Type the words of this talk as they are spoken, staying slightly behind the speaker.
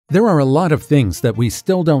There are a lot of things that we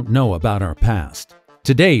still don't know about our past.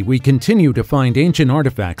 Today, we continue to find ancient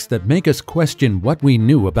artifacts that make us question what we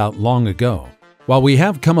knew about long ago. While we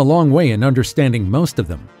have come a long way in understanding most of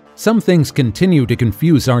them, some things continue to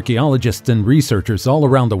confuse archaeologists and researchers all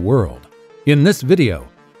around the world. In this video,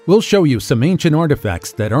 we'll show you some ancient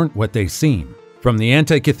artifacts that aren't what they seem. From the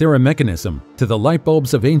Antikythera mechanism to the light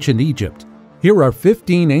bulbs of ancient Egypt, here are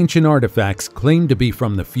 15 ancient artifacts claimed to be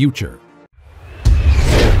from the future.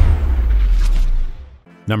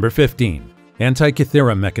 Number 15.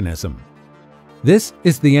 Antikythera mechanism. This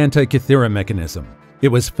is the Antikythera mechanism. It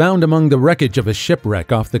was found among the wreckage of a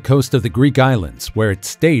shipwreck off the coast of the Greek islands, where it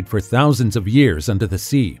stayed for thousands of years under the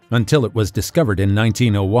sea until it was discovered in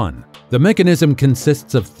 1901. The mechanism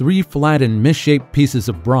consists of 3 flat and misshaped pieces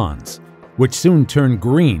of bronze, which soon turn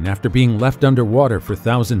green after being left underwater for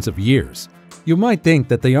thousands of years. You might think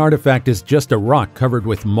that the artifact is just a rock covered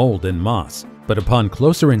with mold and moss, but upon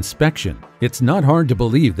closer inspection, it's not hard to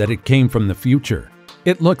believe that it came from the future.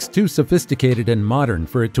 It looks too sophisticated and modern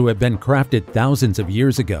for it to have been crafted thousands of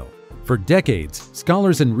years ago. For decades,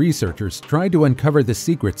 scholars and researchers tried to uncover the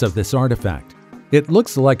secrets of this artifact. It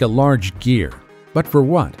looks like a large gear, but for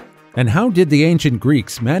what? And how did the ancient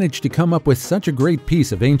Greeks manage to come up with such a great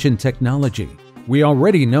piece of ancient technology? We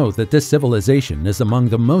already know that this civilization is among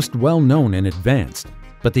the most well-known and advanced,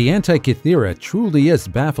 but the Antikythera truly is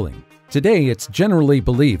baffling. Today, it's generally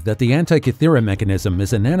believed that the Antikythera mechanism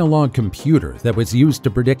is an analog computer that was used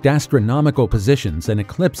to predict astronomical positions and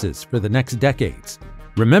eclipses for the next decades.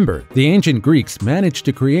 Remember, the ancient Greeks managed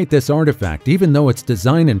to create this artifact even though its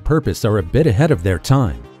design and purpose are a bit ahead of their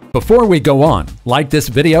time. Before we go on, like this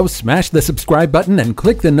video, smash the subscribe button, and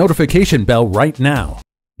click the notification bell right now.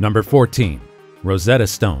 Number 14. Rosetta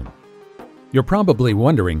Stone. You're probably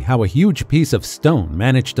wondering how a huge piece of stone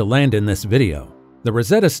managed to land in this video. The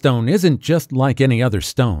Rosetta Stone isn't just like any other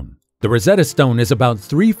stone. The Rosetta Stone is about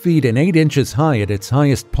 3 feet and 8 inches high at its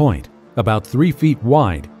highest point, about 3 feet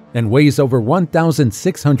wide, and weighs over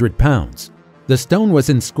 1,600 pounds. The stone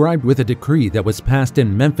was inscribed with a decree that was passed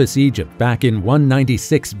in Memphis, Egypt back in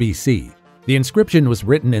 196 BC. The inscription was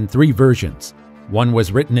written in 3 versions. One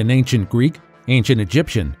was written in ancient Greek, ancient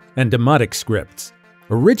Egyptian, and Demotic scripts.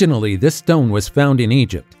 Originally, this stone was found in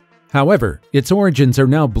Egypt. However, its origins are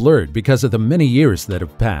now blurred because of the many years that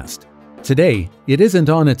have passed. Today, it isn't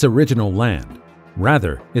on its original land.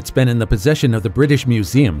 Rather, it's been in the possession of the British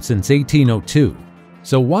Museum since 1802.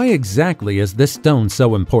 So why exactly is this stone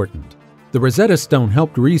so important? The Rosetta Stone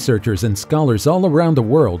helped researchers and scholars all around the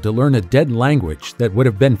world to learn a dead language that would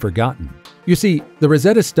have been forgotten. You see, the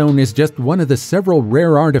Rosetta Stone is just one of the several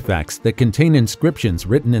rare artifacts that contain inscriptions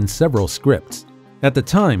written in several scripts. At the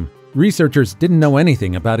time, researchers didn't know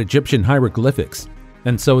anything about Egyptian hieroglyphics,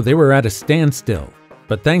 and so they were at a standstill.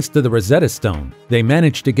 But thanks to the Rosetta Stone, they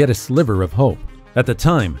managed to get a sliver of hope. At the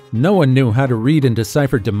time, no one knew how to read and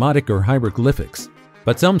decipher Demotic or hieroglyphics,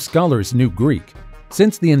 but some scholars knew Greek.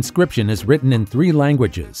 Since the inscription is written in 3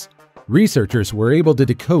 languages, researchers were able to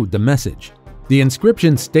decode the message. The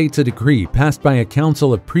inscription states a decree passed by a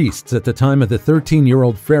council of priests at the time of the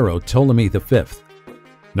 13-year-old pharaoh Ptolemy V.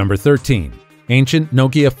 Number 13. Ancient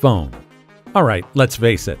Nokia phone. Alright, let's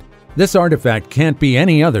face it. This artifact can't be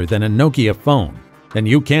any other than a Nokia phone, and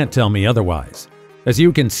you can't tell me otherwise. As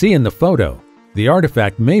you can see in the photo, the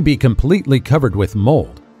artifact may be completely covered with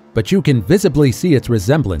mold, but you can visibly see its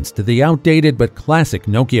resemblance to the outdated but classic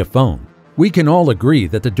Nokia phone. We can all agree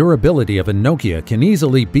that the durability of a Nokia can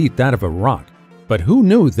easily beat that of a rock. But who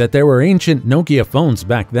knew that there were ancient Nokia phones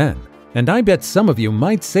back then? And I bet some of you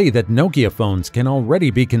might say that Nokia phones can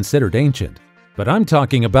already be considered ancient. But I'm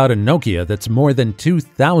talking about a Nokia that's more than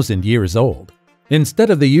 2,000 years old. Instead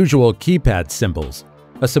of the usual keypad symbols,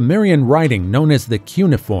 a Sumerian writing known as the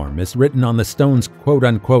cuneiform is written on the stone's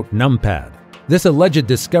quote-unquote numpad. This alleged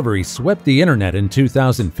discovery swept the internet in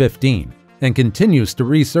 2015 and continues to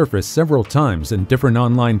resurface several times in different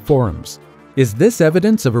online forums. Is this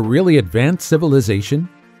evidence of a really advanced civilization?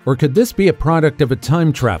 Or could this be a product of a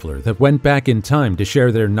time traveler that went back in time to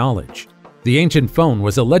share their knowledge? The ancient phone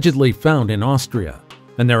was allegedly found in Austria,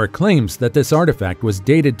 and there are claims that this artifact was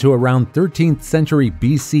dated to around 13th century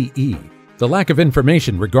BCE. The lack of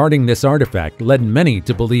information regarding this artifact led many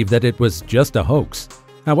to believe that it was just a hoax.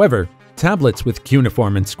 However, tablets with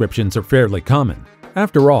cuneiform inscriptions are fairly common.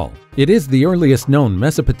 After all, it is the earliest known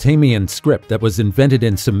Mesopotamian script that was invented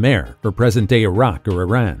in Sumer, or present-day Iraq or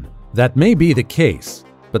Iran. That may be the case,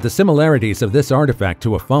 but the similarities of this artifact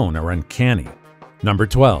to a phone are uncanny. Number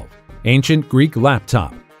 12. Ancient Greek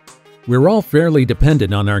laptop. We're all fairly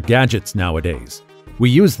dependent on our gadgets nowadays. We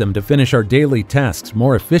use them to finish our daily tasks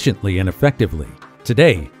more efficiently and effectively.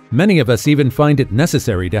 Today, Many of us even find it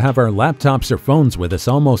necessary to have our laptops or phones with us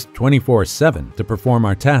almost 24/7 to perform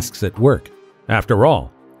our tasks at work. After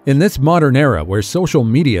all, in this modern era where social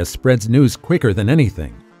media spreads news quicker than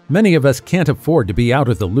anything, many of us can't afford to be out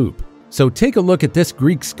of the loop. So take a look at this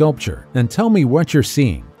Greek sculpture and tell me what you're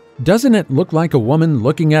seeing. Doesn't it look like a woman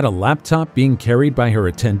looking at a laptop being carried by her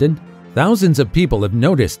attendant? Thousands of people have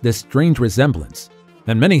noticed this strange resemblance,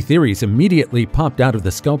 and many theories immediately popped out of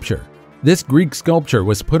the sculpture. This Greek sculpture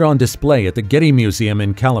was put on display at the Getty Museum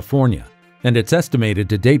in California, and it's estimated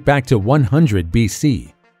to date back to 100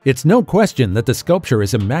 BC. It's no question that the sculpture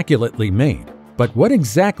is immaculately made, but what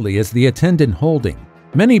exactly is the attendant holding?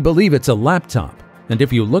 Many believe it's a laptop, and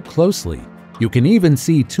if you look closely, you can even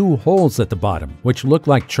see two holes at the bottom which look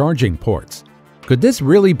like charging ports. Could this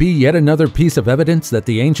really be yet another piece of evidence that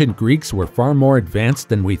the ancient Greeks were far more advanced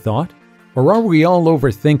than we thought? Or are we all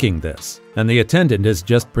overthinking this, and the attendant is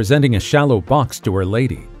just presenting a shallow box to her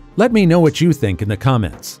lady? Let me know what you think in the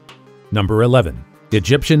comments. Number 11.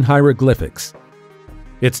 Egyptian hieroglyphics.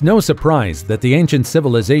 It's no surprise that the ancient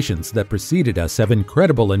civilizations that preceded us have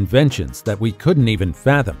incredible inventions that we couldn't even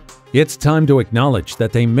fathom. It's time to acknowledge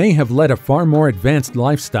that they may have led a far more advanced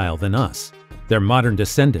lifestyle than us, their modern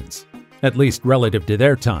descendants, at least relative to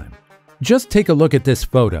their time. Just take a look at this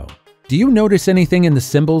photo. Do you notice anything in the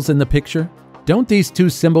symbols in the picture? Don't these two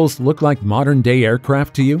symbols look like modern-day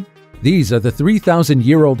aircraft to you? These are the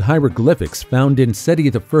 3,000-year-old hieroglyphics found in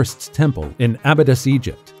Seti I's temple in Abydos,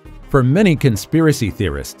 Egypt. For many conspiracy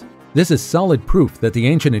theorists, this is solid proof that the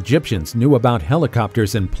ancient Egyptians knew about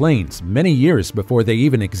helicopters and planes many years before they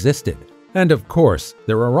even existed. And of course,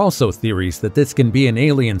 there are also theories that this can be an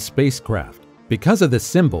alien spacecraft. Because of the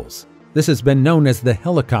symbols, this has been known as the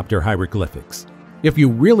helicopter hieroglyphics. If you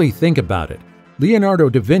really think about it, Leonardo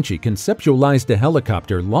da Vinci conceptualized a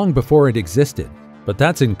helicopter long before it existed, but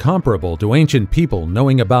that's incomparable to ancient people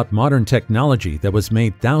knowing about modern technology that was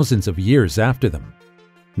made thousands of years after them.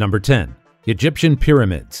 Number 10. Egyptian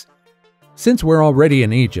pyramids. Since we're already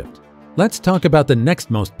in Egypt, let's talk about the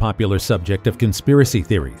next most popular subject of conspiracy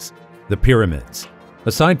theories, the pyramids.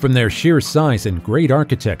 Aside from their sheer size and great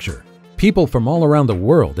architecture, people from all around the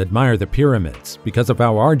world admire the pyramids because of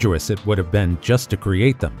how arduous it would have been just to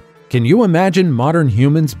create them. Can you imagine modern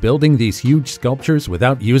humans building these huge sculptures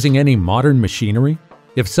without using any modern machinery?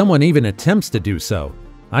 If someone even attempts to do so,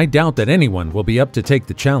 I doubt that anyone will be up to take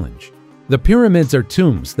the challenge. The pyramids are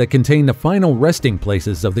tombs that contain the final resting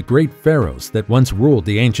places of the great pharaohs that once ruled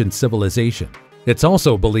the ancient civilization. It's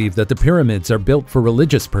also believed that the pyramids are built for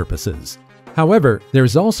religious purposes. However,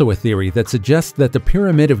 there's also a theory that suggests that the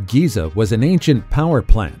Pyramid of Giza was an ancient power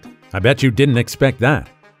plant. I bet you didn't expect that.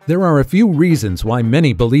 There are a few reasons why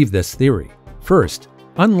many believe this theory. First,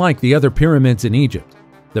 unlike the other pyramids in Egypt,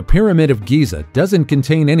 the Pyramid of Giza doesn't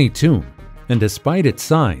contain any tomb, and despite its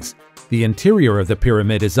size, the interior of the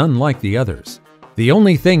pyramid is unlike the others. The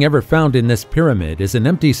only thing ever found in this pyramid is an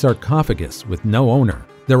empty sarcophagus with no owner.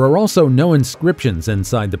 There are also no inscriptions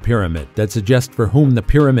inside the pyramid that suggest for whom the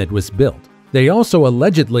pyramid was built. They also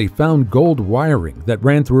allegedly found gold wiring that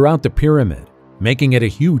ran throughout the pyramid, making it a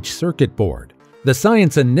huge circuit board. The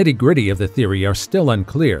science and nitty-gritty of the theory are still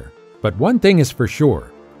unclear, but one thing is for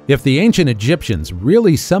sure. If the ancient Egyptians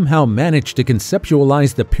really somehow managed to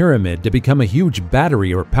conceptualize the pyramid to become a huge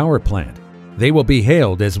battery or power plant, they will be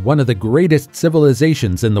hailed as one of the greatest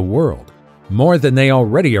civilizations in the world, more than they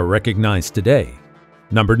already are recognized today.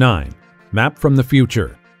 Number 9. Map from the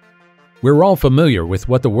future. We're all familiar with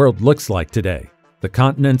what the world looks like today: the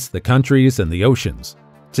continents, the countries, and the oceans.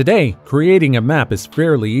 Today, creating a map is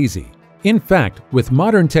fairly easy. In fact, with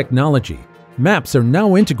modern technology, maps are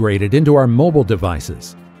now integrated into our mobile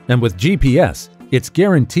devices. And with GPS, it's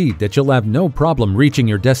guaranteed that you'll have no problem reaching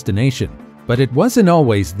your destination. But it wasn't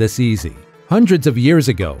always this easy. Hundreds of years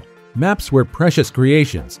ago, maps were precious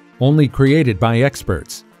creations, only created by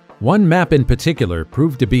experts. One map in particular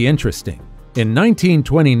proved to be interesting. In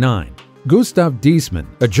 1929, Gustav Diesmann,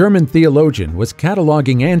 a German theologian, was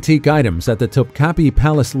cataloging antique items at the Topkapi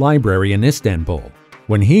Palace Library in Istanbul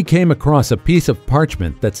when he came across a piece of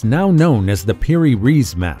parchment that's now known as the Piri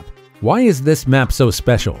Reis map. Why is this map so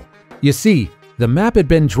special? You see, the map had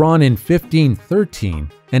been drawn in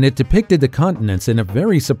 1513 and it depicted the continents in a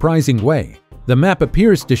very surprising way. The map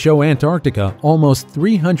appears to show Antarctica almost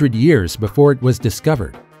 300 years before it was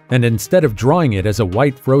discovered, and instead of drawing it as a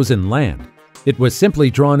white frozen land, it was simply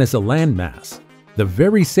drawn as a landmass, the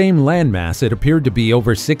very same landmass it appeared to be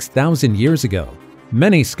over 6,000 years ago.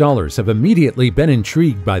 Many scholars have immediately been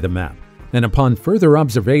intrigued by the map, and upon further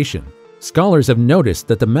observation, scholars have noticed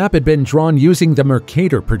that the map had been drawn using the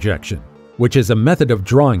Mercator projection, which is a method of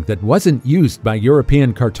drawing that wasn't used by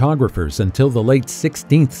European cartographers until the late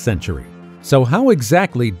 16th century. So how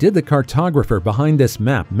exactly did the cartographer behind this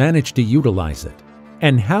map manage to utilize it?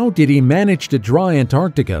 And how did he manage to draw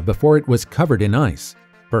Antarctica before it was covered in ice?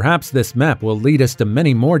 Perhaps this map will lead us to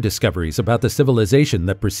many more discoveries about the civilization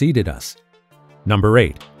that preceded us. Number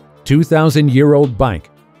 8. 2,000-year-old bike.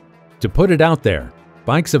 To put it out there,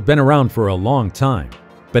 bikes have been around for a long time,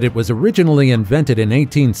 but it was originally invented in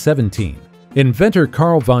 1817. Inventor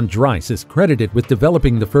Carl von Drais is credited with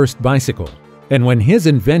developing the first bicycle, and when his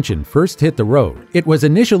invention first hit the road, it was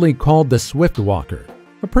initially called the Swift Walker.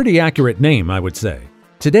 A pretty accurate name, I would say.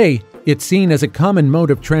 Today, it's seen as a common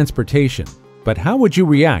mode of transportation, but how would you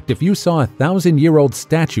react if you saw a 1,000-year-old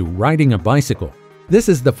statue riding a bicycle? This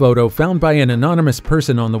is the photo found by an anonymous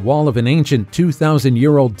person on the wall of an ancient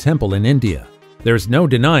 2,000-year-old temple in India. There's no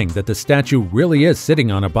denying that the statue really is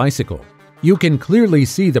sitting on a bicycle. You can clearly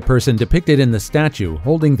see the person depicted in the statue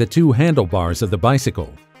holding the two handlebars of the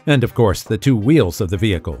bicycle, and of course the two wheels of the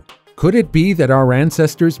vehicle. Could it be that our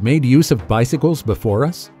ancestors made use of bicycles before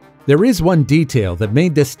us? There is one detail that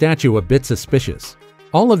made this statue a bit suspicious.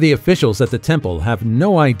 All of the officials at the temple have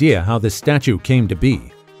no idea how this statue came to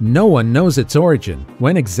be. No one knows its origin,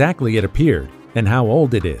 when exactly it appeared, and how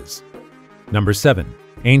old it is. Number 7.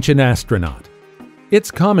 Ancient astronaut. It's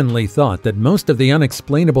commonly thought that most of the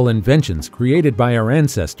unexplainable inventions created by our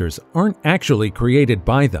ancestors aren't actually created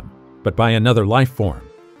by them, but by another life form.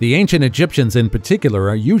 The ancient Egyptians in particular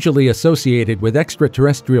are usually associated with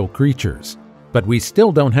extraterrestrial creatures, but we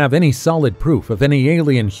still don't have any solid proof of any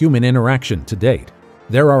alien-human interaction to date.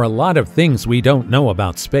 There are a lot of things we don't know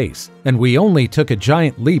about space, and we only took a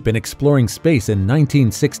giant leap in exploring space in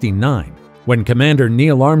 1969, when Commander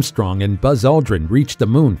Neil Armstrong and Buzz Aldrin reached the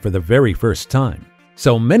moon for the very first time.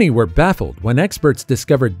 So many were baffled when experts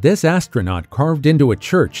discovered this astronaut carved into a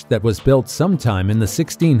church that was built sometime in the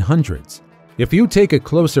 1600s. If you take a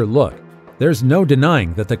closer look, there's no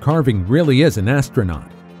denying that the carving really is an astronaut,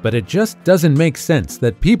 but it just doesn't make sense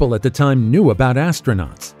that people at the time knew about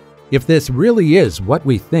astronauts. If this really is what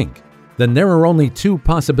we think, then there are only two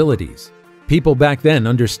possibilities. People back then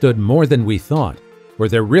understood more than we thought, or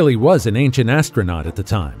there really was an ancient astronaut at the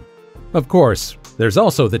time. Of course, there's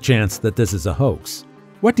also the chance that this is a hoax.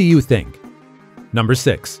 What do you think? Number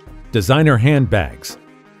 6. Designer handbags.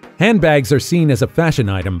 Handbags are seen as a fashion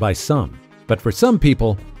item by some, but for some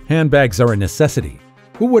people, handbags are a necessity.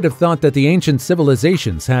 Who would have thought that the ancient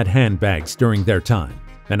civilizations had handbags during their time?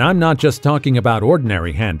 And I'm not just talking about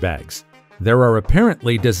ordinary handbags. There are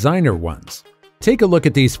apparently designer ones. Take a look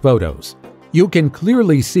at these photos. You can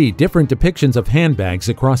clearly see different depictions of handbags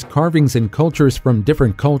across carvings and cultures from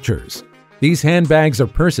different cultures. These handbags or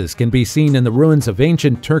purses can be seen in the ruins of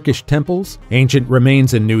ancient Turkish temples, ancient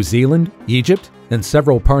remains in New Zealand, Egypt, and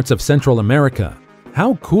several parts of Central America.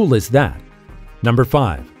 How cool is that? Number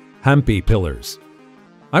 5. Hampi pillars.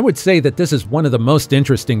 I would say that this is one of the most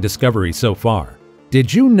interesting discoveries so far.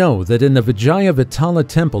 Did you know that in the Vijaya Vitala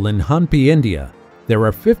temple in Hampi, India, there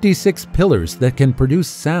are 56 pillars that can produce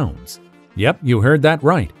sounds? Yep, you heard that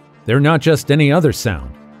right. They're not just any other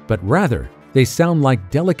sound, but rather, they sound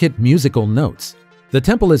like delicate musical notes. The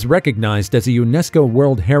temple is recognized as a UNESCO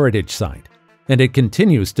World Heritage Site, and it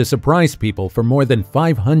continues to surprise people for more than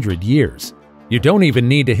 500 years. You don't even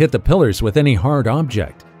need to hit the pillars with any hard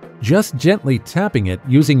object. Just gently tapping it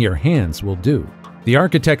using your hands will do. The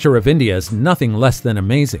architecture of India is nothing less than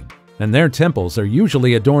amazing, and their temples are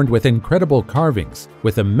usually adorned with incredible carvings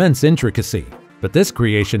with immense intricacy. But this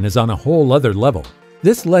creation is on a whole other level.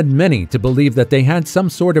 This led many to believe that they had some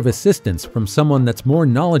sort of assistance from someone that's more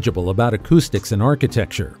knowledgeable about acoustics and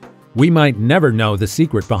architecture. We might never know the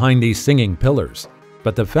secret behind these singing pillars,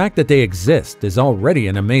 but the fact that they exist is already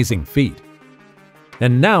an amazing feat.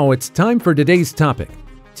 And now it's time for today's topic.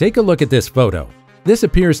 Take a look at this photo. This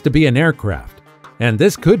appears to be an aircraft, and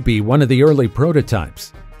this could be one of the early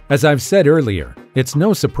prototypes. As I've said earlier, it's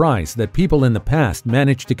no surprise that people in the past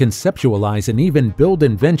managed to conceptualize and even build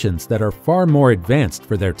inventions that are far more advanced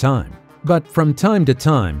for their time. But from time to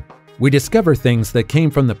time, we discover things that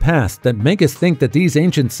came from the past that make us think that these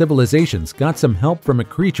ancient civilizations got some help from a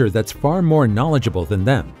creature that's far more knowledgeable than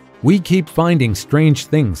them. We keep finding strange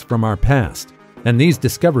things from our past, and these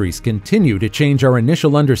discoveries continue to change our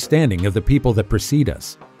initial understanding of the people that precede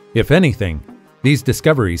us. If anything, these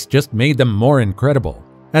discoveries just made them more incredible.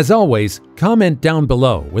 As always, comment down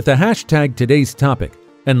below with the hashtag today's topic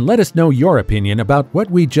and let us know your opinion about what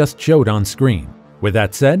we just showed on screen. With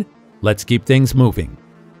that said, let's keep things moving.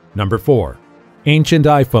 Number 4. Ancient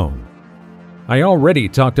iPhone. I already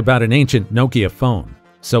talked about an ancient Nokia phone,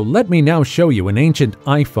 so let me now show you an ancient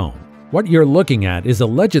iPhone. What you're looking at is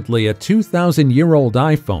allegedly a 2,000-year-old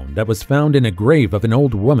iPhone that was found in a grave of an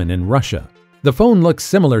old woman in Russia. The phone looks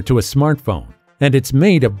similar to a smartphone, and it's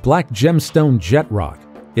made of black gemstone jet rock.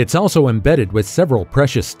 It's also embedded with several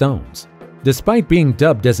precious stones. Despite being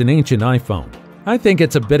dubbed as an ancient iPhone, I think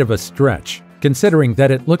it's a bit of a stretch, considering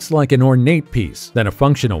that it looks like an ornate piece than a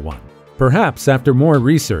functional one. Perhaps after more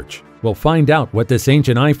research, we'll find out what this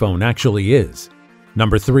ancient iPhone actually is.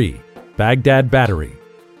 Number 3. Baghdad Battery.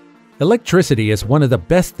 Electricity is one of the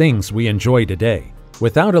best things we enjoy today.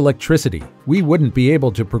 Without electricity, we wouldn't be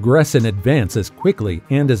able to progress and advance as quickly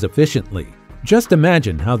and as efficiently. Just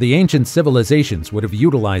imagine how the ancient civilizations would have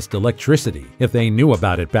utilized electricity if they knew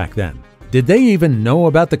about it back then. Did they even know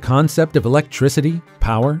about the concept of electricity,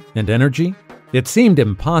 power, and energy? It seemed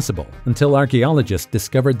impossible until archaeologists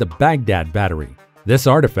discovered the Baghdad Battery. This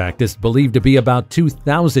artifact is believed to be about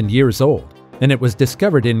 2,000 years old, and it was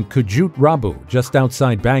discovered in Kujut Rabu, just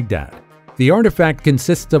outside Baghdad. The artifact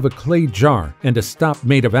consists of a clay jar and a stop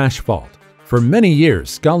made of asphalt. For many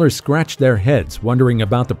years, scholars scratched their heads wondering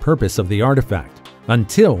about the purpose of the artifact,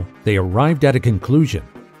 until they arrived at a conclusion.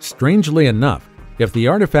 Strangely enough, if the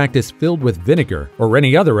artifact is filled with vinegar or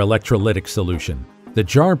any other electrolytic solution, the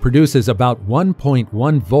jar produces about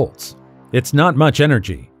 1.1 volts. It's not much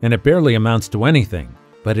energy, and it barely amounts to anything,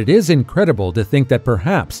 but it is incredible to think that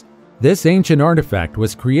perhaps this ancient artifact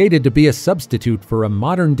was created to be a substitute for a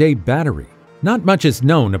modern-day battery. Not much is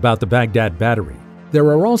known about the Baghdad Battery. There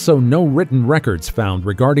are also no written records found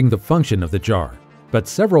regarding the function of the jar, but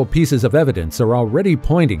several pieces of evidence are already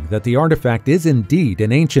pointing that the artifact is indeed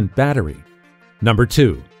an ancient battery. Number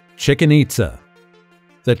 2. Chichen Itza.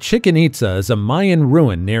 The Chichen Itza is a Mayan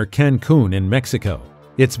ruin near Cancun in Mexico.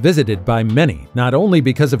 It's visited by many not only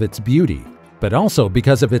because of its beauty, but also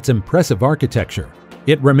because of its impressive architecture.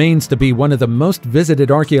 It remains to be one of the most visited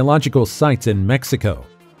archaeological sites in Mexico,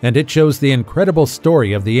 and it shows the incredible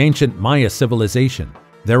story of the ancient Maya civilization.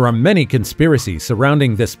 There are many conspiracies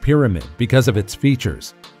surrounding this pyramid because of its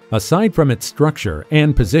features. Aside from its structure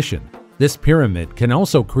and position, this pyramid can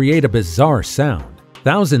also create a bizarre sound.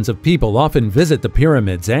 Thousands of people often visit the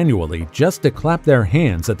pyramids annually just to clap their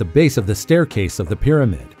hands at the base of the staircase of the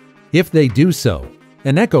pyramid. If they do so,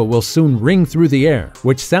 an echo will soon ring through the air,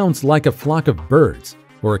 which sounds like a flock of birds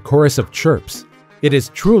or a chorus of chirps. It is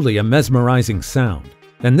truly a mesmerizing sound,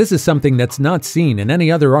 and this is something that's not seen in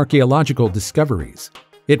any other archaeological discoveries.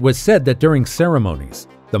 It was said that during ceremonies,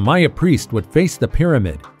 the Maya priest would face the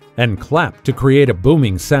pyramid and clap to create a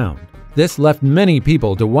booming sound. This left many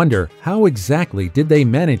people to wonder how exactly did they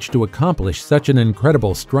manage to accomplish such an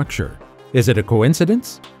incredible structure. Is it a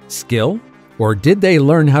coincidence? Skill? Or did they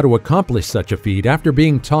learn how to accomplish such a feat after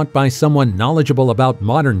being taught by someone knowledgeable about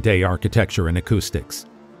modern-day architecture and acoustics?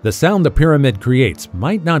 The sound the pyramid creates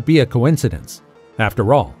might not be a coincidence.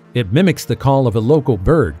 After all, it mimics the call of a local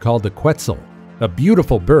bird called the quetzal, a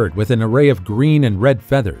beautiful bird with an array of green and red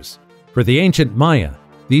feathers. For the ancient Maya,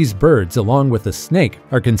 these birds, along with the snake,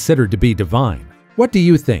 are considered to be divine. What do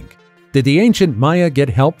you think? Did the ancient Maya get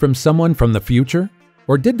help from someone from the future?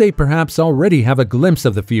 Or did they perhaps already have a glimpse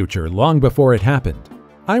of the future long before it happened?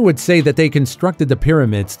 I would say that they constructed the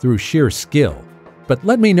pyramids through sheer skill, but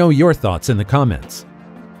let me know your thoughts in the comments.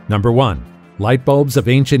 Number 1. Light bulbs of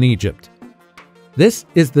ancient Egypt. This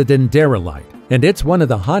is the Generality, and it's one of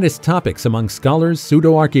the hottest topics among scholars,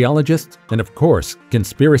 pseudo-archaeologists, and of course,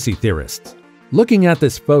 conspiracy theorists. Looking at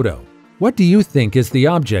this photo, what do you think is the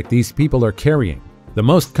object these people are carrying? The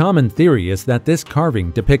most common theory is that this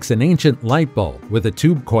carving depicts an ancient light bulb with a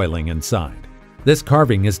tube coiling inside. This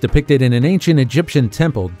carving is depicted in an ancient Egyptian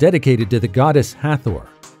temple dedicated to the goddess Hathor.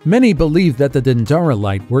 Many believe that the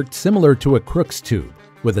Generality worked similar to a Crookes tube,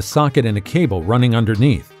 with a socket and a cable running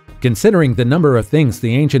underneath. Considering the number of things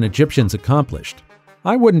the ancient Egyptians accomplished,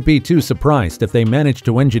 I wouldn't be too surprised if they managed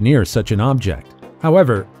to engineer such an object.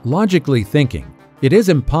 However, logically thinking, it is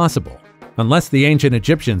impossible unless the ancient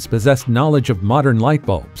Egyptians possessed knowledge of modern light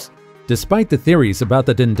bulbs. Despite the theories about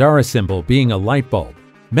the Dendera symbol being a light bulb,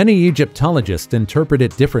 many Egyptologists interpret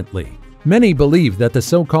it differently. Many believe that the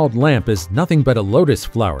so-called lamp is nothing but a lotus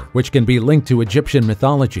flower, which can be linked to Egyptian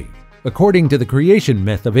mythology. According to the creation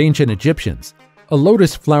myth of ancient Egyptians, a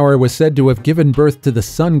lotus flower was said to have given birth to the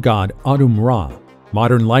sun god Atum-Ra.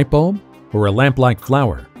 Modern light bulb or a lamp-like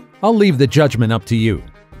flower? I'll leave the judgment up to you.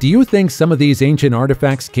 Do you think some of these ancient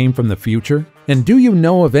artifacts came from the future? And do you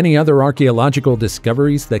know of any other archaeological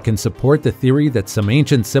discoveries that can support the theory that some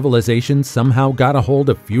ancient civilizations somehow got a hold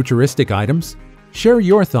of futuristic items? Share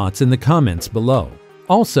your thoughts in the comments below.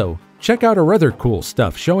 Also, check out our other cool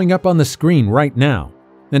stuff showing up on the screen right now.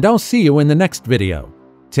 And I'll see you in the next video.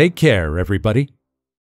 Take care, everybody.